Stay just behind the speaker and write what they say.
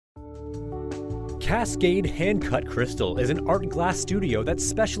Cascade Hand-Cut Crystal is an art glass studio that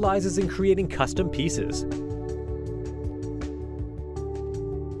specializes in creating custom pieces.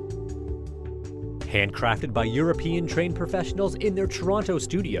 Handcrafted by European trained professionals in their Toronto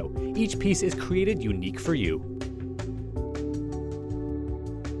studio, each piece is created unique for you.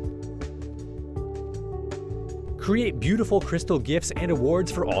 Create beautiful crystal gifts and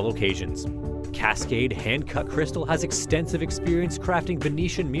awards for all occasions. Cascade Hand-Cut Crystal has extensive experience crafting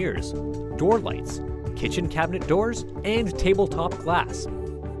Venetian mirrors, door lights, kitchen cabinet doors, and tabletop glass.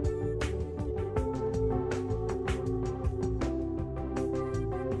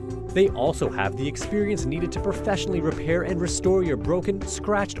 They also have the experience needed to professionally repair and restore your broken,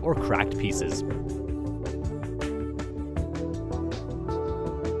 scratched, or cracked pieces.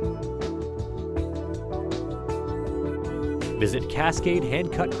 Visit Cascade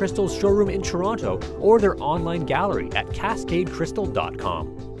Hand-Cut Crystal's showroom in Toronto or their online gallery at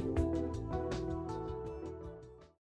cascadecrystal.com.